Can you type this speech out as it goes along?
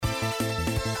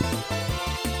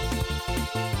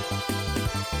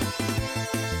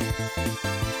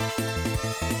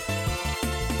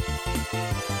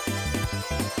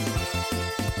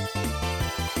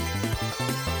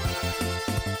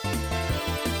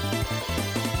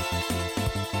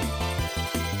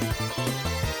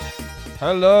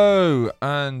Hello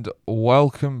and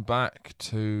welcome back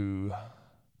to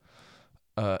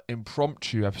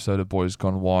impromptu episode of Boys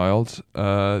Gone Wild.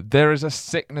 There is a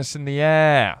sickness in the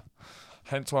air,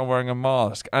 hence why I'm wearing a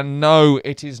mask. And no,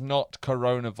 it is not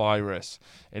coronavirus.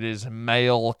 It is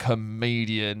male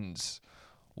comedians.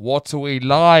 What are we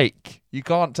like? You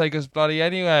can't take us bloody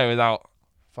anywhere without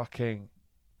fucking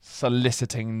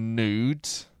soliciting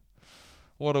nudes.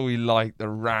 What are we like, the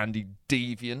randy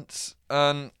deviants?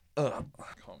 I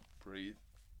can't breathe.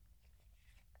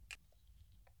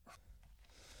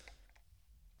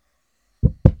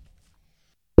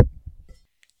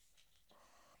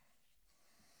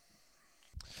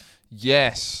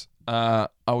 Yes, I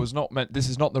was not meant. This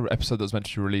is not the episode that was meant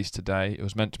to be released today. It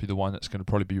was meant to be the one that's going to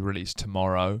probably be released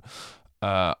tomorrow.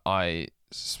 I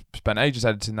spent ages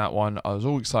editing that one. I was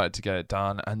all excited to get it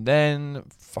done, and then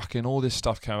fucking all this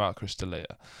stuff came out of Chris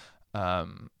D'Elia.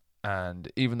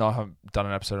 And even though I haven't done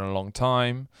an episode in a long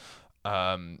time,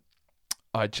 I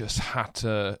just had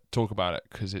to talk about it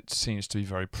because it seems to be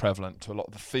very prevalent to a lot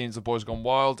of the themes of Boys Gone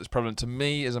Wild. It's prevalent to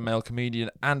me as a male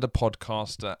comedian and a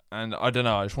podcaster. And I don't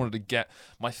know, I just wanted to get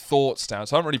my thoughts down.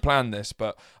 So I haven't really planned this,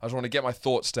 but I just want to get my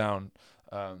thoughts down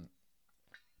at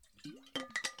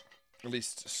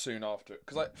least soon after it.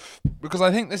 Because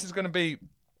I think this is going to be...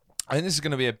 I think this is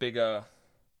going to be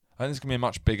a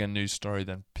much bigger news story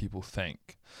than people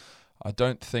think. I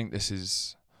don't think this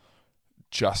is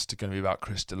just going to be about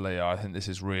Chris D'Elia. I think this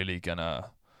is really gonna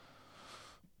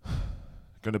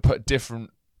put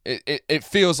different. It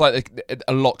feels like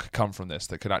a lot could come from this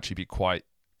that could actually be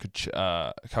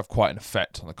have quite an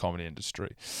effect on the comedy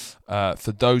industry.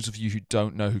 For those of you who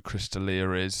don't know who Chris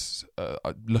D'Elia is,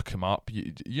 look him up.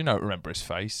 You know, remember his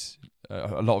face.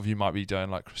 A lot of you might be doing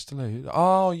like Chris D'Elia.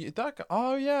 Oh, that guy,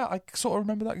 oh yeah, I sort of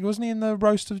remember that. Wasn't he in the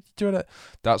roast of doing it?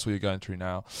 That's what you're going through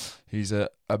now. He's an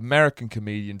American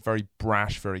comedian, very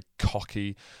brash, very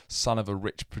cocky, son of a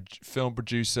rich film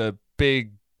producer,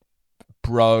 big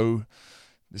bro,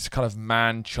 this kind of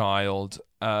man-child,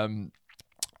 and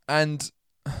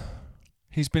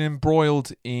he's been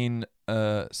embroiled in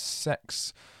a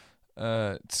sex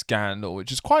scandal,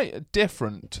 which is quite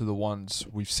different to the ones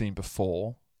we've seen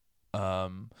before.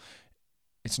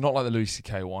 It's not like the Louis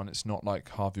C.K. one. It's not like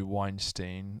Harvey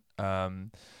Weinstein.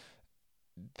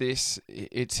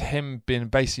 It's him being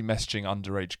basically messaging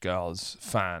underage girls,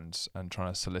 fans, and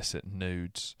trying to solicit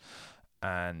nudes,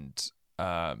 and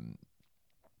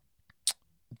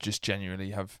just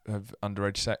genuinely have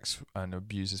underage sex and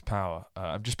abuse his power.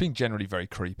 I'm just being generally very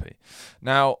creepy.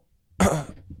 Now,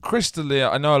 Chris D'Elia,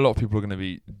 I know a lot of people are going to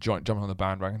be jumping on the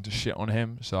bandwagon to shit on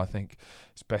him, so I think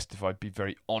it's best if I'd be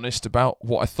very honest about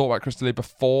what I thought about Chris D'Elia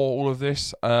before all of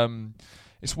this.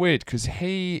 It's weird because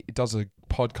he does a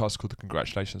podcast called the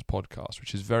Congratulations Podcast,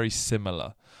 which is very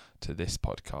similar to this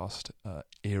podcast,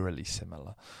 eerily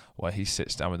similar, where he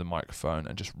sits down with a microphone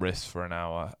and just riffs for an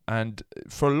hour. And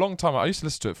for a long time, I used to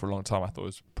listen to it for a long time. I thought it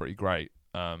was pretty great.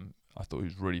 I thought he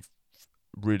was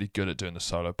really good at doing the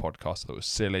solo podcast. I thought it was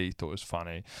silly, thought it was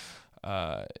funny.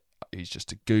 He's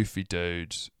just a goofy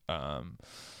dude.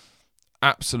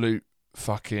 Absolute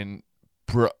fucking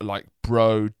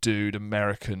bro dude,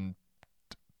 American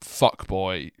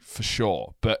fuckboy for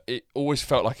sure. But it always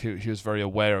felt like he was very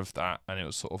aware of that, and it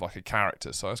was sort of like a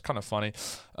character. So it's kind of funny.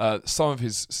 Some of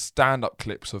his stand-up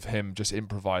clips of him just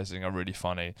improvising are really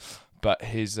funny. But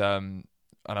his and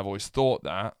I've always thought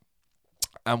that.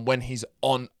 And when he's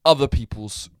on other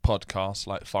people's podcasts,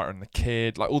 like Fighter and the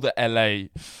Kid, like all the LA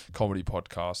comedy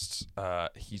podcasts,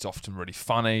 he's often really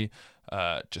funny,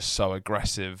 just so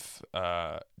aggressive,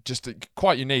 just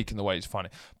quite unique in the way he's funny.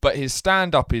 But his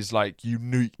stand-up is like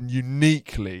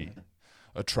uniquely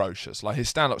atrocious. Like his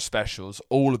stand-up specials,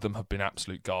 all of them have been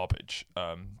absolute garbage.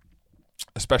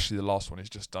 Especially the last one, he's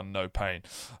just done no pain.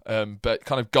 But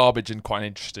kind of garbage in quite an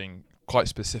interesting, quite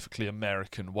specifically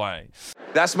American way.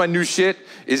 That's my new shit,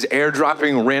 is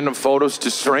airdropping random photos to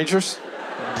strangers.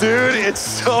 Dude, it's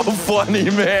so funny,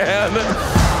 man.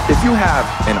 If you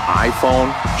have an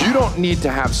iPhone, you don't need to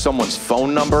have someone's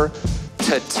phone number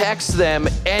to text them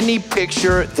any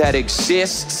picture that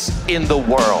exists in the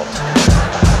world.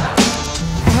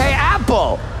 Hey,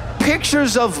 Apple,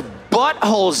 pictures of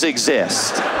buttholes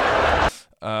exist.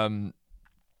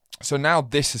 So now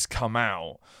this has come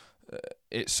out.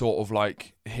 It's sort of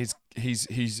like he's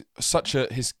such a,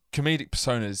 his comedic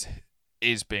persona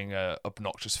is being a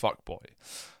obnoxious fuckboy,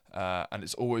 and I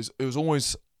always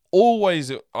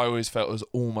felt it was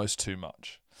almost too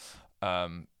much,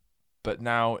 but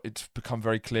now it's become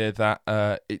very clear that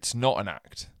it's not an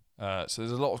act. So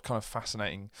there's a lot of kind of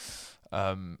fascinating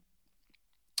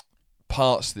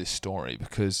parts to this story,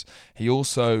 because he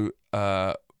also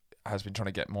has been trying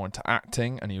to get more into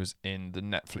acting, and he was in the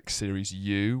Netflix series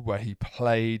You, where he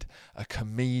played a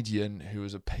comedian who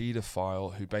was a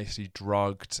paedophile who basically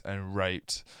drugged and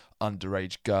raped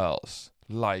underage girls.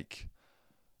 Like,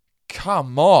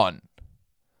 come on.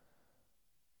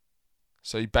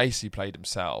 So he basically played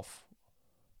himself.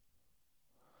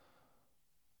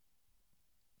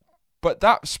 But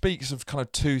that speaks of kind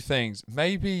of two things.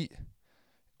 Maybe,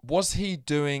 was he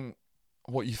doing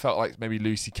what you felt like maybe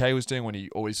Louis C.K. was doing when he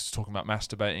always was talking about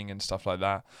masturbating and stuff like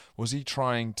that? Was he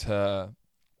trying to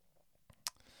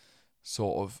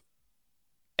sort of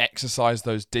exercise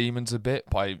those demons a bit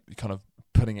by kind of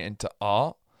putting it into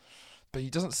art? But he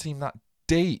doesn't seem that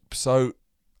deep. So,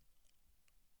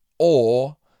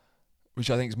 or,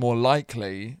 which I think is more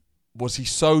likely, was he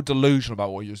so delusional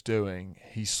about what he was doing,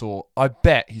 I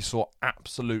bet he saw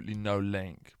absolutely no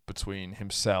link between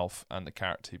himself and the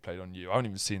character he played on You. I haven't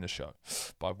even seen the show,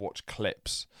 but I've watched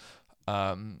clips.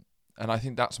 And I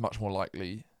think that's much more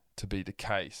likely to be the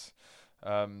case.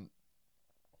 But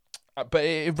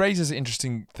it raises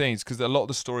interesting things, because a lot of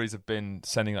the stories have been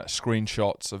sending like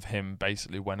screenshots of him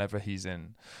basically whenever he's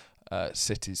in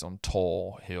cities on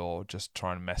tour, he'll just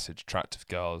try and message attractive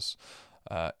girls,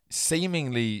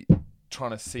 seemingly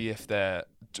trying to see if they're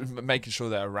making sure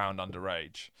they're around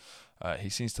underage. He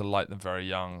seems to like them very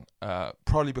young,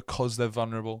 probably because they're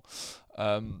vulnerable,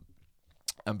 and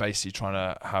basically trying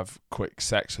to have quick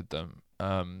sex with them.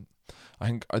 I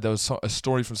think there was a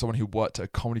story from someone who worked at a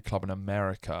comedy club in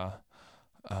America,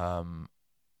 in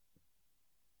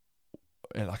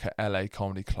like a LA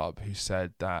comedy club, who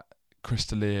said that Chris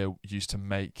D'Elia used to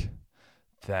make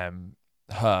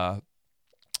her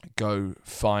go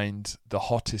find the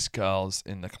hottest girls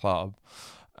in the club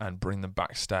and bring them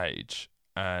backstage,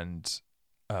 and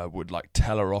would like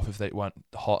tell her off if they weren't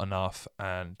hot enough,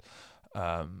 and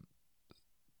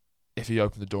if he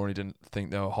opened the door and he didn't think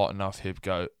they were hot enough, he'd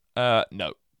go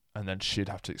no, and then she'd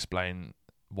have to explain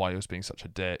why he was being such a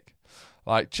dick.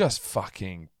 Like, just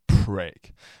fucking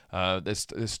prick. There's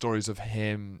stories of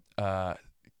him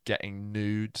getting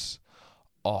nudes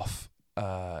off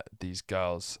these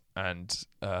girls and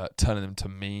turning them to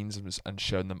memes and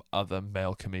showing them other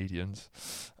male comedians.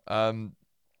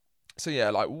 So yeah,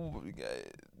 like,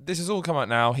 this has all come out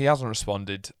now. He hasn't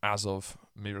responded as of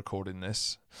me recording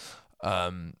this,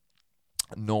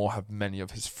 nor have many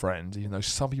of his friends, even though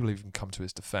some people even come to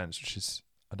his defense, which is,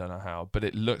 I don't know how, but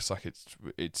it looks like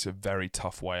it's a very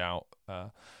tough way out.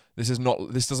 This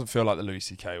doesn't feel like the Louis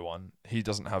C.K. one. He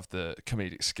doesn't have the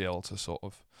comedic skill to sort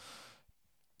of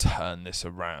turn this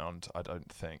around, I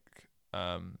don't think.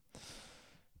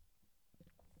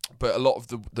 But a lot of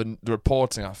the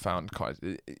reporting I found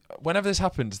whenever this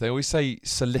happens, they always say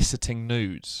soliciting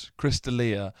nudes. Chris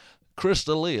D'Elia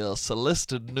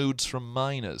solicited nudes from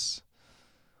minors.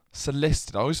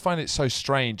 Solicited. I always find it so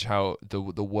strange how the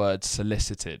word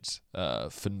solicited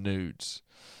for nudes,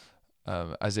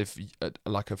 as if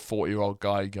like a 40-year-old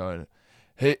guy going,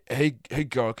 Hey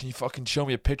girl, can you fucking show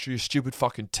me a picture of your stupid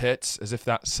fucking tits? As if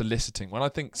that's soliciting. When I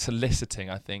think soliciting,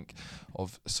 I think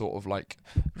of sort of like,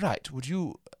 right,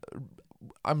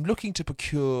 I'm looking to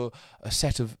procure a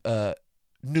set of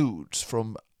nudes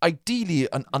from ideally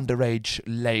an underage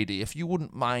lady. If you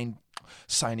wouldn't mind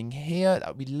signing here, that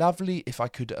would be lovely. If I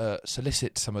could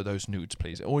solicit some of those nudes,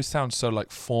 please. It always sounds so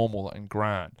like formal and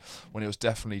grand, when it was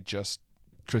definitely just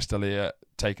Chris D'Elia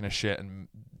taking a shit and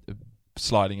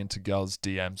sliding into girls'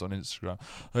 DMs on Instagram.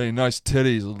 Hey, nice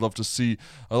titties. I'd love to see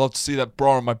that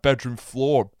bra on my bedroom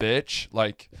floor, bitch.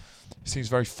 Like, it seems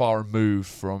very far removed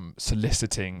from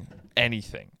soliciting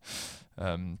anything.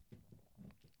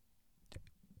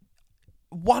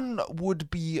 One would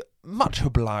be much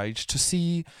obliged to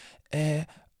see a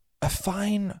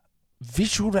fine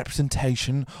visual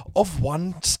representation of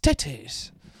one's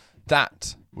titties.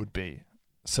 That would be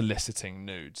soliciting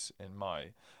nudes, in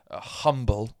my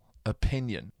humble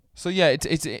opinion. So yeah, it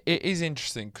is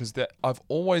interesting, because I've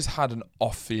always had an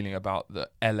off feeling about the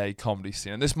LA comedy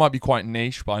scene, and this might be quite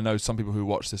niche, but I know some people who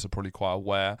watch this are probably quite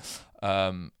aware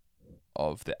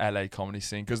of the LA comedy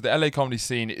scene, because the LA comedy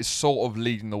scene is sort of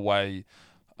leading the way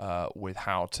with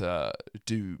how to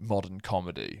do modern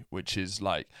comedy, which is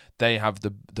like, they have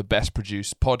the best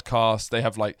produced podcasts. They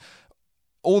have like,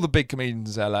 all the big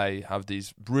comedians in LA have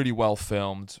these really well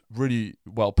filmed, really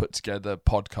well put together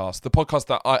podcasts. The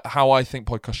podcast how I think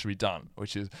podcasts should be done,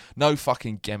 which is no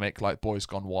fucking gimmick like Boys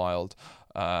Gone Wild.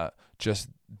 Just,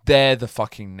 they're the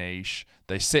fucking niche.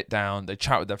 They sit down, they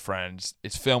chat with their friends.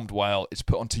 It's filmed well. It's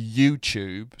put onto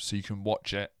YouTube so you can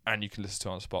watch it and you can listen to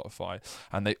it on Spotify.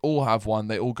 And they all have one.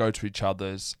 They all go to each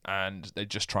other's and they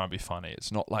just try and be funny.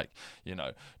 It's not like,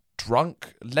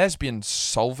 drunk lesbians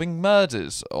solving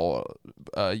murders, or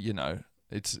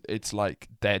it's like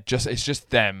it's just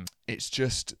them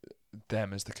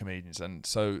as the comedians. And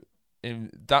so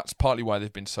that's partly why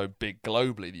they've been so big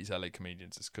globally, these LA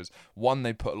comedians, is because one,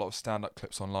 they put a lot of stand-up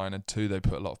clips online, and two, they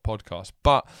put a lot of podcasts.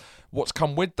 But what's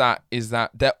come with that is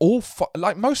that they're all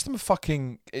like, most of them are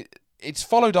fucking it's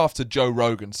followed after Joe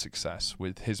Rogan's success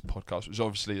with his podcast, which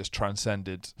obviously has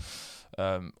transcended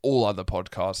all other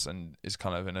podcasts and is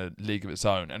kind of in a league of its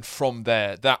own. And from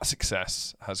there, that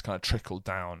success has kind of trickled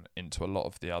down into a lot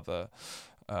of the other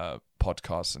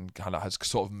podcasts, and kind of has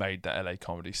sort of made the LA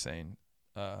comedy scene,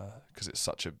 because it's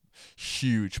such a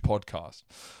huge podcast.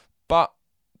 But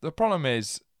the problem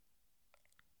is,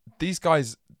 these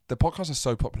guys, the podcasts are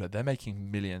so popular, they're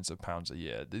making millions of pounds a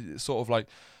year. It's sort of like,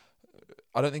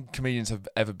 I don't think comedians have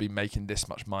ever been making this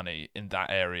much money in that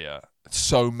area.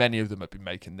 So many of them have been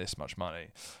making this much money.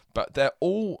 But they're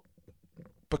all,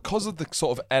 because of the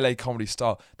sort of LA comedy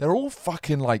style, they're all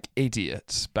fucking like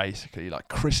idiots, basically. Like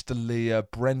Chris D'Elia,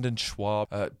 Brendan Schwab,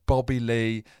 Bobby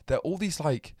Lee. They're all these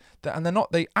like, and they're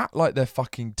not, they act like they're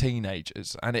fucking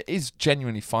teenagers. And it is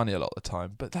genuinely funny a lot of the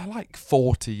time. But they're like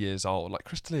 40 years old. Like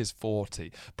Chris D'Elia's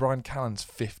 40. Brian Callen's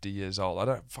 50 years old. I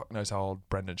don't fuck knows how old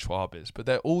Brendan Schwab is. But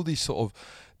they're all these sort of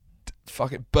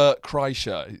fucking Bert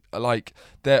Kreischer. Like,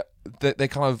 they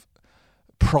kind of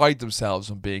pride themselves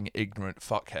on being ignorant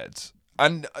fuckheads.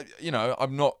 And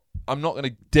I'm not going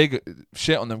to dig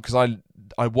shit on them, because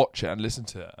I watch it and listen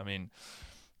to it. I mean,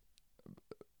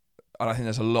 and I think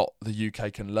there's a lot the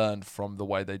UK can learn from the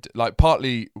way they do. Like,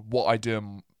 partly what I do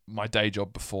in my day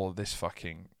job before this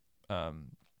fucking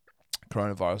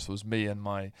coronavirus was me and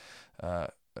my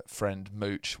friend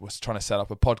Mooch was trying to set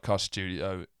up a podcast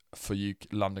studio for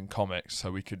London comics,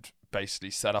 so we could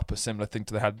basically set up a similar thing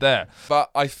to they had there.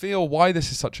 But I feel why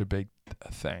this is such a big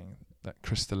thing, that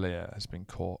Chris D'Elia has been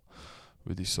caught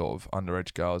with these sort of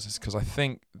underage girls, is because I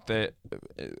think that,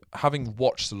 having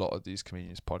watched a lot of these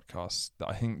comedians' podcasts, that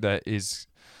I think there is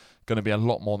going to be a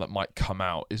lot more that might come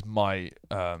out, is my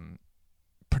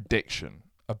prediction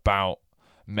about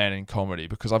men in comedy.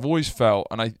 Because I've always felt,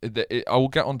 and I will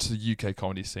get onto the UK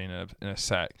comedy scene in a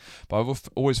sec, but I've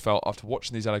always felt, after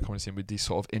watching these LA comedy scene with these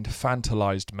sort of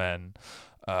infantilized men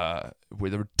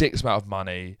with a ridiculous amount of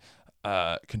money,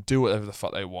 can do whatever the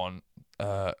fuck they want,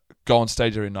 go on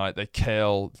stage every night, they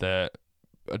kill, they're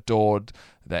adored,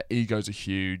 their egos are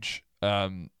huge,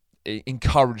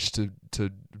 encouraged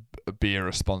to be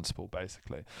irresponsible,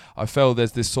 basically. I feel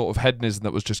there's this sort of hedonism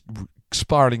that was just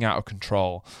spiraling out of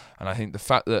control, and I think the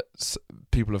fact that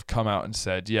people have come out and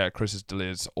said, yeah, Chris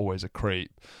D'Elia's always a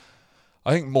creep,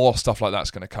 I think more stuff like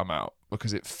that's going to come out,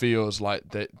 because it feels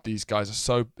like that these guys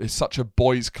it's such a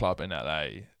boys club in LA,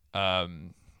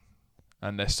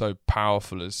 and they're so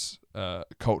powerful as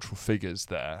cultural figures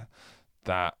there,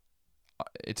 that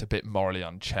it's a bit morally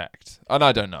unchecked. And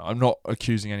I don't know, I'm not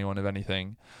accusing anyone of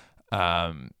anything,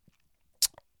 and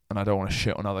I don't want to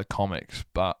shit on other comics,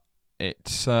 but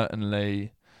it's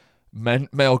certainly,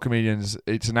 male comedians,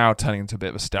 it's now turning into a bit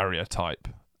of a stereotype,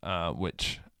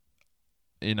 which,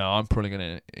 I'm probably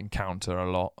going to encounter a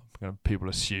lot. People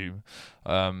assume,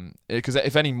 because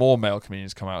if any more male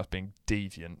comedians come out as being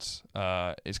deviants,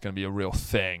 it's going to be a real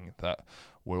thing that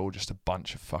we're all just a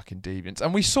bunch of fucking deviants,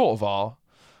 and we sort of are.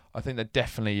 I think there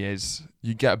definitely is.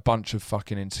 You get a bunch of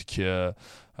fucking insecure,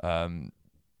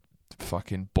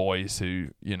 fucking boys who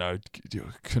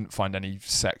couldn't find any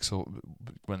sex or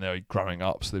when they were growing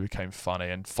up, so they became funny,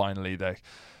 and finally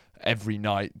every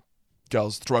night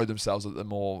girls throw themselves at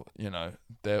them, or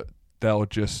they'll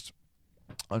just.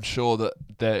 I'm sure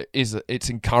that it's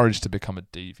encouraged to become a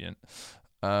deviant.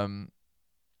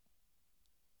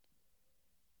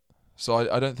 So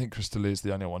I don't think Chris D'Elia is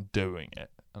the only one doing it,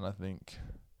 and I think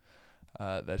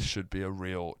there should be a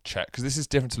real check, because this is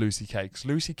different to Louis C.K. Because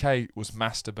Louis C.K. was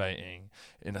masturbating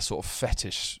in a sort of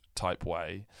fetish type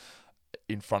way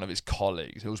in front of his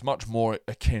colleagues. It was much more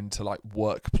akin to like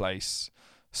workplace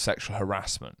sexual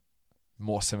harassment,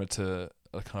 more similar to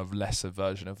a kind of lesser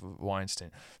version of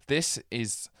Weinstein. This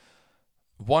is,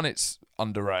 one, it's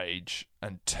underage,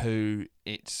 and two,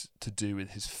 it's to do with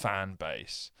his fan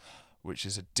base, which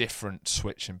is a different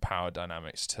switch in power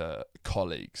dynamics to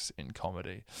colleagues in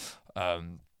comedy.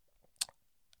 And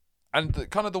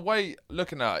the way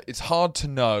looking at it, it's hard to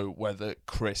know whether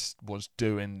Chris was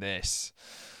doing this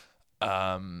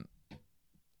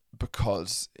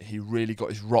because he really got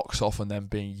his rocks off on them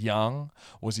being young.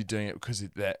 Was he doing it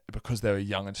because they were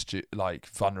young and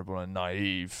vulnerable and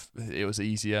naive? It was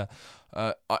easier.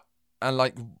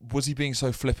 Was he being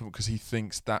so flippant because he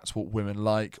thinks that's what women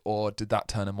like, or did that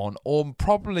turn him on? Or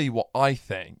probably what I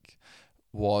think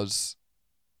was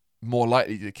more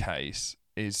likely the case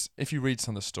is if you read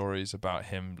some of the stories about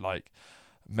him, like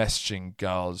messaging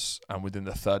girls, and within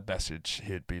the third message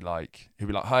he'd be like,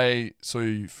 "Hey, saw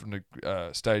you from the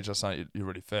stage last night. You're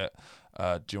really fit.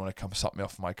 Do you want to come suck me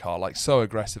off in my car?" Like, so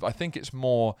aggressive. I think it's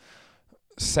more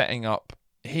setting up.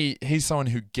 He's someone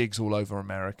who gigs all over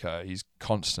America. He's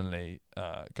constantly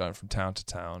going from town to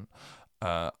town.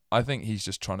 I think he's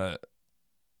just trying to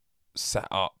set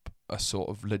up a sort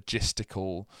of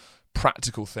logistical,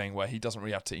 practical thing where he doesn't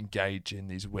really have to engage in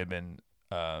these women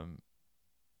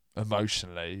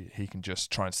emotionally. He can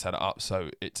just try and set it up so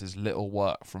it's as little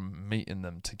work from meeting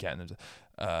them to getting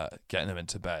them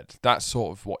into bed. That's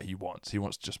sort of what he wants. He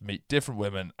wants to just meet different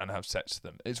women and have sex with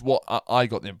them. It's what I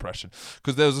got the impression.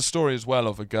 Because there was a story as well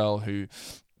of a girl who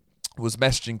was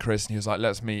messaging Chris and he was like,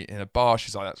 "Let's meet in a bar."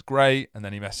 She's like, "That's great." And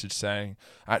then he messaged saying,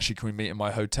 "Actually, can we meet in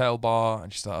my hotel bar?"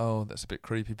 And she's like, "Oh, that's a bit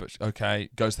creepy, but okay."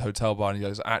 Goes to the hotel bar and he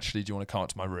goes, "Actually, do you want to come up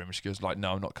to my room?" And she goes like,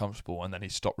 "No, I'm not comfortable." And then he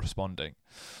stopped responding.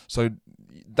 So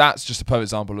that's just a perfect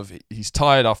example of he's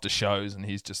tired after shows and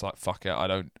he's just like, "Fuck it, I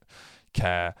don't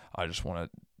care. I just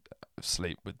want to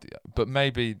sleep with the..." But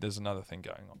maybe there's another thing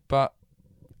going on. But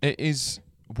it is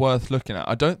worth looking at.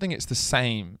 I don't think it's the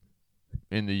same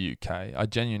in the UK. I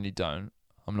genuinely don't.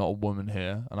 I'm not a woman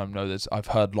here, and I know I've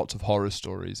heard lots of horror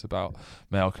stories about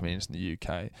male comedians in the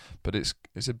UK, but it's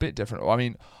a bit different. I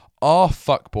mean, our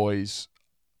fuckboys,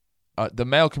 the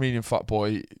male comedian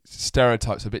fuckboy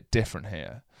stereotype's a bit different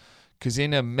here, because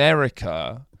in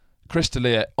America, Chris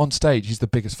D'Elia on stage, he's the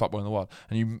biggest fuckboy in the world,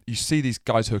 and you see these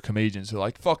guys who are comedians who are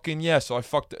like, "Fucking yeah, so I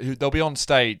fucked." They'll be on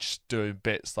stage doing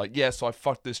bits like, "Yeah, so I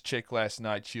fucked this chick last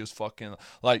night. She was fucking..."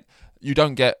 Like, you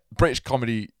don't get British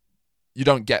comedy. You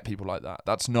don't get people like that.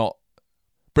 That's not...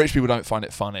 British people don't find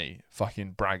it funny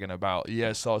fucking bragging about,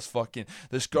 "Yeah, so I was fucking...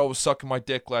 This girl was sucking my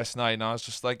dick last night," and I was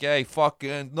just like, "Hey,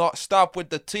 fucking... Not stop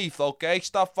with the teeth, okay?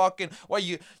 Stop fucking... What,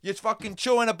 you're fucking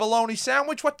chewing a bologna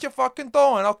sandwich? What you fucking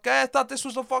doing, okay? I thought this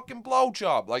was a fucking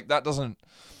blowjob." Like, that doesn't...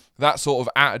 That sort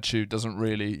of attitude doesn't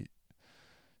really,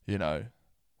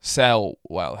 sell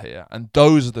well here. And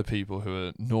those are the people who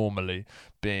are normally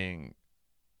being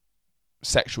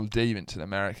sexual deviants in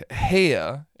America.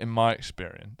 Here, in my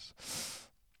experience,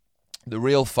 the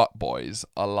real fuckboys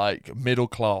are like middle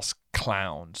class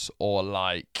clowns, or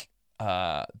like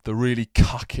the really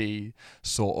cucky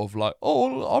sort of like,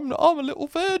 "Oh, I'm a little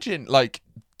virgin." Like,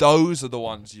 those are the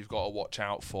ones you've got to watch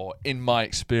out for, in my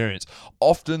experience.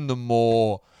 Often the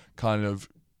more kind of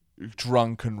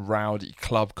drunk and rowdy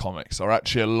club comics are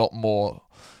actually a lot more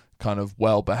kind of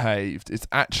well behaved. It's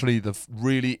actually the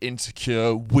really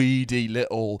insecure, weedy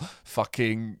little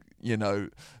fucking,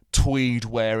 tweed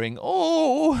wearing,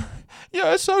 "Oh,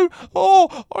 yeah, so,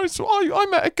 I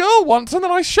met a girl once and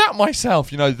then I shat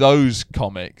myself." Those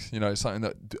comics, something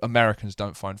that Americans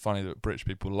don't find funny that British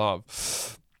people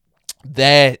love.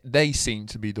 They seem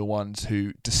to be the ones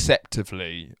who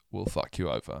deceptively will fuck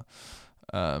you over.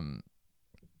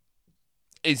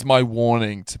 Is my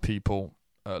warning to people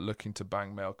looking to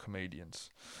bang male comedians.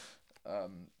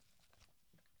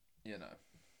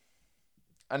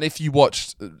 And if you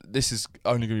watched, this is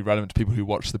only going to be relevant to people who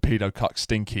watched the Pedo Cuck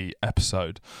Stinky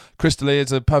episode. Chris D'Elia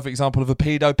is a perfect example of a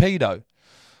pedo.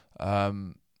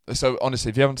 So honestly,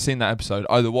 if you haven't seen that episode,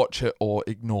 either watch it or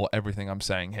ignore everything I'm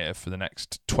saying here for the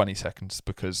next 20 seconds,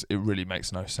 because it really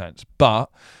makes no sense.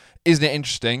 But isn't it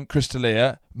interesting, Chris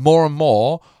D'Elia, more and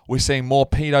more, we're seeing more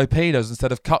pedos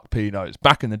instead of cuck pedos.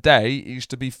 Back in the day, it used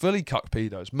to be fully cuck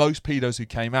pedos. Most pedos who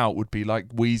came out would be like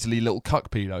weaselly little cuck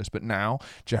pedos. But now,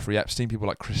 Jeffrey Epstein, people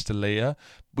like Chris D'Elia,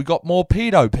 we got more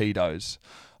pedos.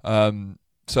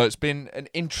 So it's been an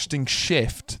interesting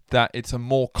shift that it's a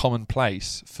more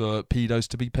commonplace for pedos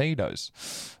to be pedos.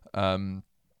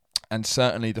 And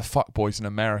certainly the fuckboys in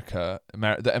America,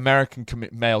 the American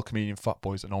male comedian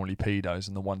fuckboys are normally pedos,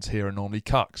 and the ones here are normally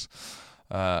cucks.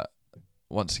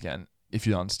 Once again, if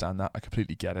you don't understand that, I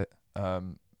completely get it.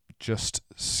 Just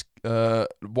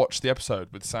watch the episode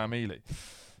with Sam Ely.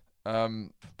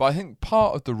 But I think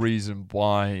part of the reason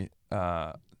why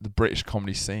the British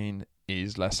comedy scene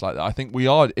is less like that, I think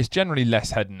it's generally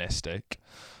less hedonistic.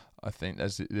 I think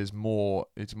there's more.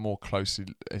 It's more closely.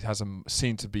 It has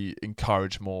seemed to be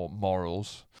encourage more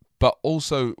morals. But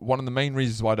also, one of the main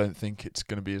reasons why I don't think it's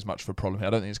going to be as much of a problem here,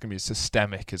 I don't think it's going to be as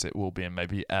systemic as it will be in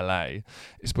maybe LA,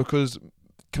 is because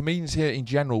comedians here in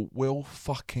general will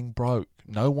fucking broke.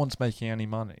 No one's making any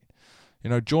money.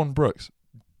 John Brooks,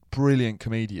 brilliant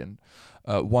comedian,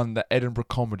 won the Edinburgh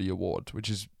Comedy Award,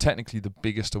 which is technically the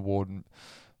biggest award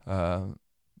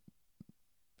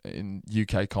in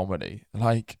UK comedy.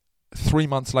 Like, 3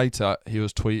 months later, he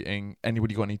was tweeting,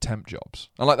 "Anybody got any temp jobs?"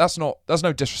 And like, that's no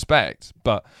disrespect,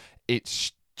 but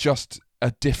it's just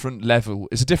a different level.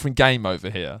 It's a different game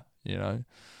over here, you know.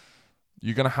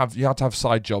 You have to have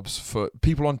side jobs for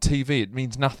people on TV. It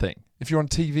means nothing. If you're on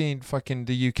TV in fucking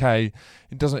the UK,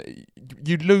 it doesn't.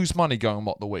 You lose money going on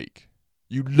Mock the Week.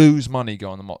 You lose money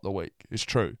going on Mock the Week. It's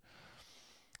true.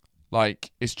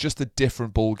 Like, it's just a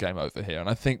different ball game over here. And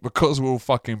I think because we're all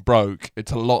fucking broke,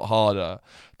 it's a lot harder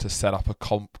to set up a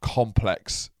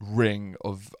complex ring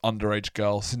of underage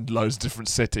girls in loads of different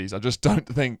cities. I just don't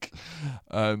think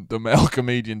the male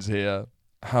comedians here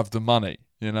have the money,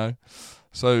 you know?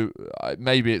 So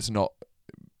maybe it's not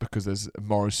because there's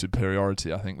moral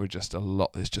superiority. I think we're just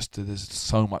there's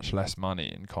so much less money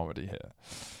in comedy here.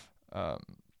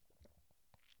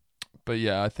 But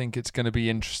yeah, I think it's going to be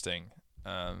interesting.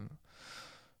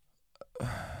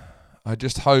 I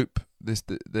just hope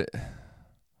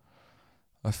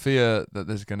I fear that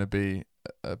there's going to be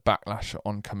a backlash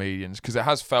on comedians, because it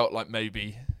has felt like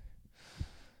maybe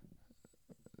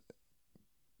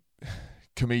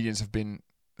comedians have been,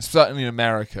 certainly in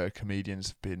America, comedians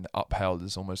have been upheld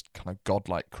as almost kind of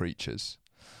godlike creatures.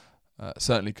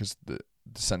 Certainly because the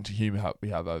sense of humour we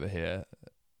have over here,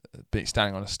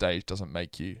 standing on a stage doesn't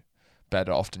make you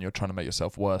better. Often you're trying to make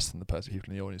yourself worse than the person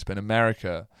people in the audience. But in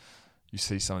America, you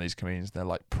see some of these comedians, they're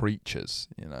like preachers,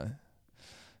 you know.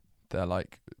 They're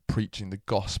like preaching the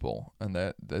gospel, and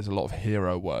there's a lot of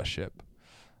hero worship.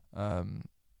 And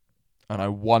I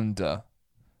wonder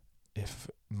if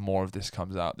more of this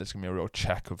comes out, there's going to be a real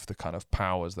check of the kind of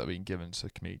powers that are being given to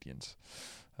comedians.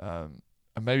 And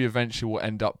maybe eventually we'll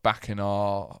end up back in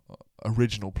our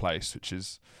original place, which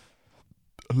is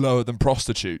lower than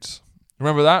prostitutes.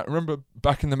 Remember that? Remember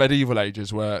back in the medieval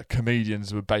ages where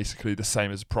comedians were basically the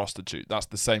same as a prostitute? That's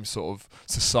the same sort of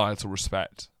societal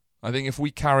respect. I think if we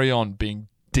carry on being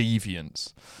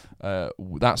deviants,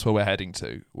 that's where we're heading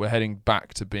to. We're heading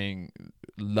back to being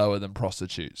lower than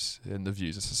prostitutes in the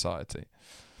views of society.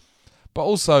 But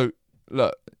also,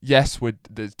 look, yes,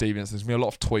 there's deviants. There's going to be a lot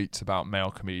of tweets about male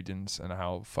comedians and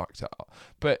how fucked up.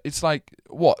 But it's like,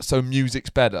 what? So music's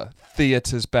better,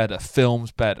 theatre's better,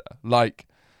 film's better. Like,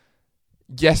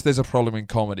 yes, there's a problem in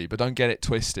comedy, but don't get it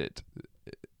twisted.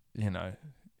 You know,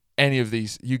 any of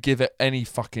these, you give it any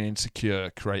fucking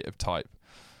insecure creative type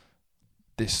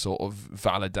this sort of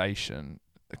validation,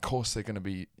 of course they're going to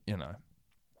be, you know.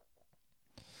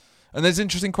 And there's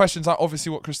interesting questions, like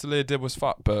obviously what Chris D'Elia did was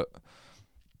fuck, but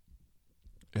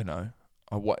you know,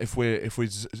 what if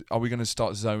are we going to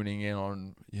start zoning in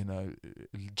on, you know,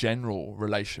 general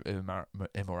relationship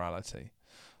immorality?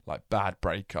 Like bad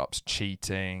breakups,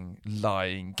 cheating,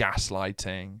 lying,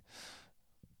 gaslighting,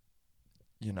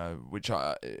 you know, which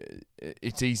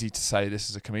it's easy to say this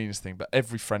is a comedian's thing, but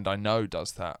every friend I know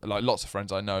does that. Like lots of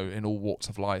friends I know in all walks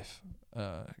of life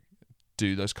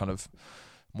do those kind of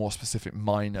more specific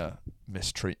minor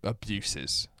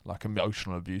abuses, like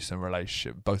emotional abuse in a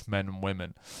relationship, both men and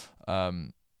women.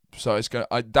 So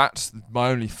that's my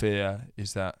only fear,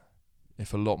 is that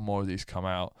if a lot more of these come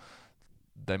out,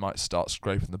 they might start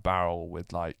scraping the barrel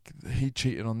with like, he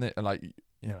cheated on this, like,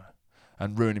 you know,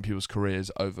 and ruining people's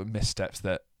careers over missteps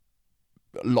that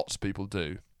lots of people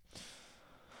do.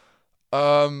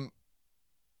 I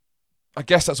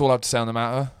guess that's all I have to say on the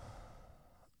matter.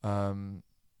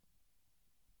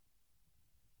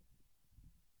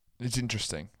 It's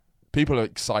interesting. People are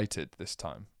excited this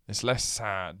time. It's less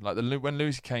sad. Like when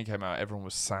Louis C.K. came out, everyone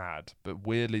was sad, but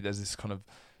weirdly there's this kind of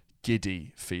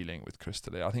giddy feeling with Chris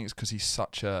D'Elia. I think it's because he's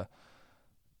such a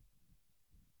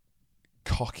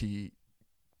cocky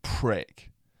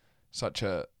prick, such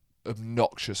a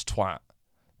obnoxious twat.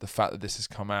 The fact that this has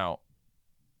come out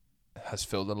has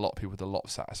filled a lot of people with a lot of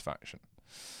satisfaction.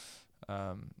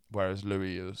 Whereas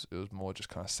Louis, it was more just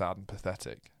kind of sad and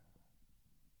pathetic.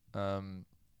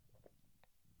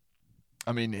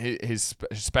 I mean, his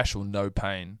special No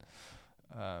Pain.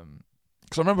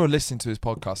 Because I remember listening to his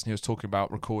podcast and he was talking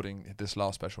about recording this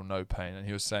last special, No Pain, and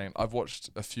he was saying, I've watched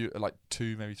a few, like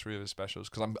 2, maybe 3 of his specials,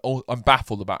 because I'm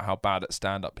baffled about how bad at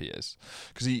stand-up he is.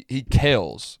 Because he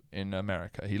kills in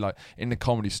America. He, like, in the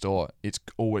Comedy Store, it's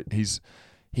always,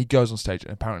 he goes on stage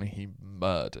and apparently he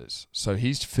murders. So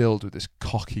he's filled with this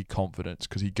cocky confidence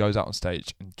because he goes out on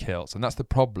stage and kills. And that's the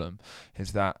problem,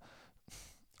 is that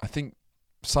I think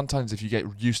sometimes if you get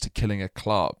used to killing a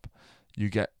club, you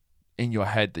get in your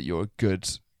head that you're a good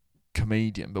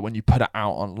comedian, but when you put it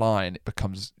out online, it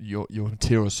becomes your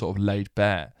material sort of laid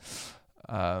bare.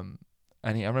 And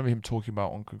I remember him talking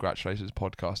about on Congratulations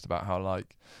podcast about how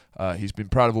like he's been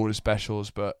proud of all his specials,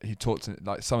 but he talked to,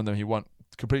 like, some of them he won't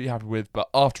completely happy with. But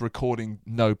after recording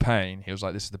No Pain, he was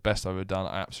like, this is the best I've ever done.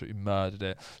 I absolutely murdered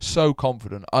it. So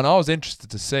confident. And I was interested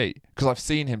to see, because I've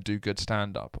seen him do good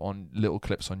stand-up on little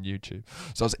clips on YouTube.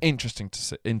 So I was interested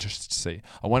to see.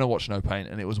 I went and watched No Pain,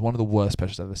 and it was one of the worst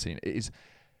specials I've ever seen. It is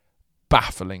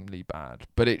bafflingly bad.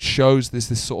 But it shows this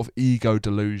sort of ego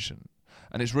delusion.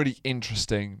 And it's really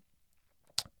interesting,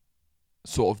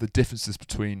 sort of the differences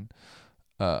between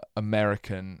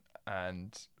American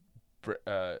and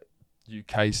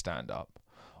UK stand-up,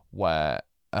 where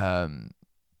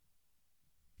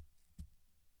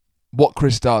what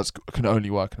Chris does can only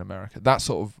work in America. That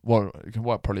sort of, well, it can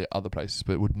work probably at other places,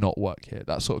 but it would not work here.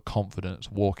 That sort of confidence,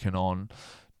 walking on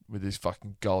with his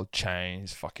fucking gold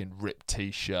chains, fucking ripped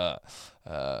t-shirt,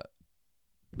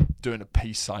 doing a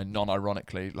peace sign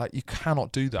non-ironically. Like, you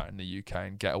cannot do that in the UK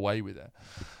and get away with it.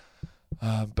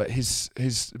 But his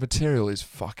material is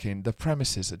fucking, the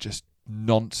premises are just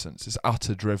nonsense. It's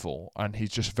utter drivel, and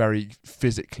he's just very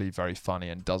physically very funny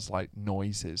and does like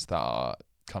noises that are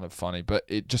kind of funny, but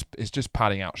it's just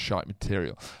padding out shite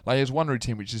material. Like, there's one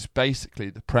routine which is basically,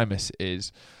 the premise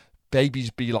is babies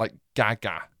be like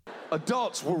Gaga.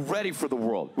 Adults, we're ready for the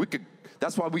world.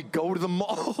 That's why we go to the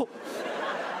mall.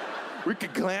 We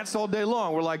could glance all day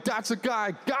long. We're like, that's a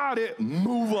guy, got it,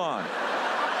 move on.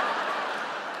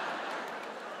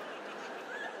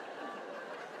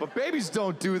 But babies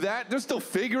don't do that. They're still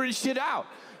figuring shit out.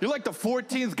 You're like the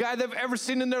 14th guy they've ever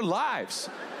seen in their lives.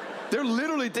 They're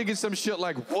literally thinking some shit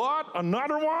like, what,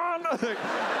 another one?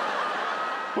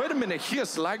 Wait a minute,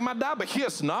 he's like my dad, but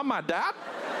he's not my dad?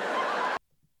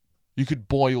 You could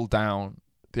boil down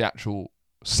the actual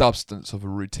substance of a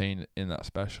routine in that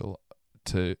special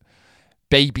to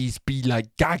babies be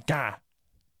like Gaga.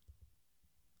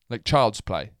 Like Child's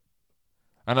Play.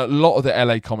 And a lot of the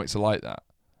LA comics are like that.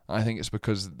 I think it's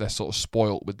because they're sort of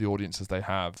spoilt with the audiences they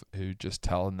have, who just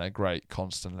tell them they're great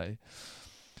constantly.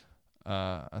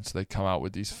 And so they come out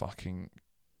with these fucking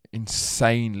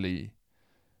insanely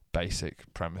basic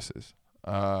premises.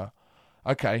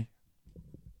 Okay.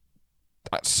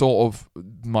 That's sort of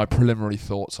my preliminary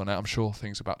thoughts on it. I'm sure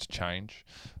things are about to change.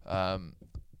 I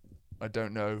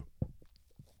don't know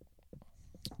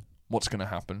what's going to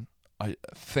happen. I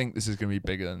think this is going to be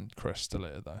bigger than Chris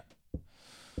D'Elia, though.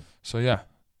 So, yeah.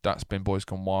 That's been Boys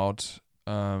Gone Wild.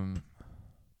 Yeah.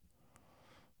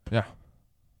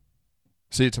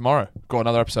 See you tomorrow. Got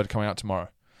another episode coming out tomorrow.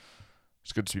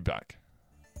 It's good to be back.